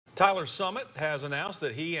Tyler Summitt has announced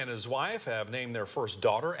that he and his wife have named their first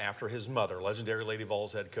daughter after his mother, legendary Lady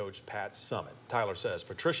Vols head coach Pat Summitt. Tyler says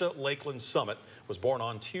Patricia Lakeland Summitt was born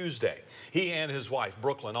on Tuesday. He and his wife,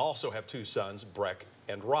 Brooklyn, also have two sons, Breck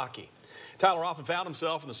and Rocky. Tyler often found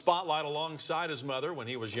himself in the spotlight alongside his mother when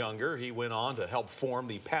he was younger. He went on to help form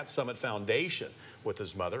the Pat Summitt Foundation with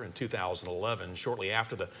his mother in 2011, shortly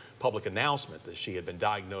after the public announcement that she had been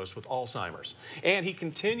diagnosed with Alzheimer's. And he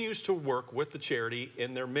continues to work with the charity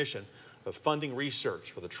in their mission of funding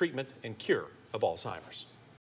research for the treatment and cure of Alzheimer's.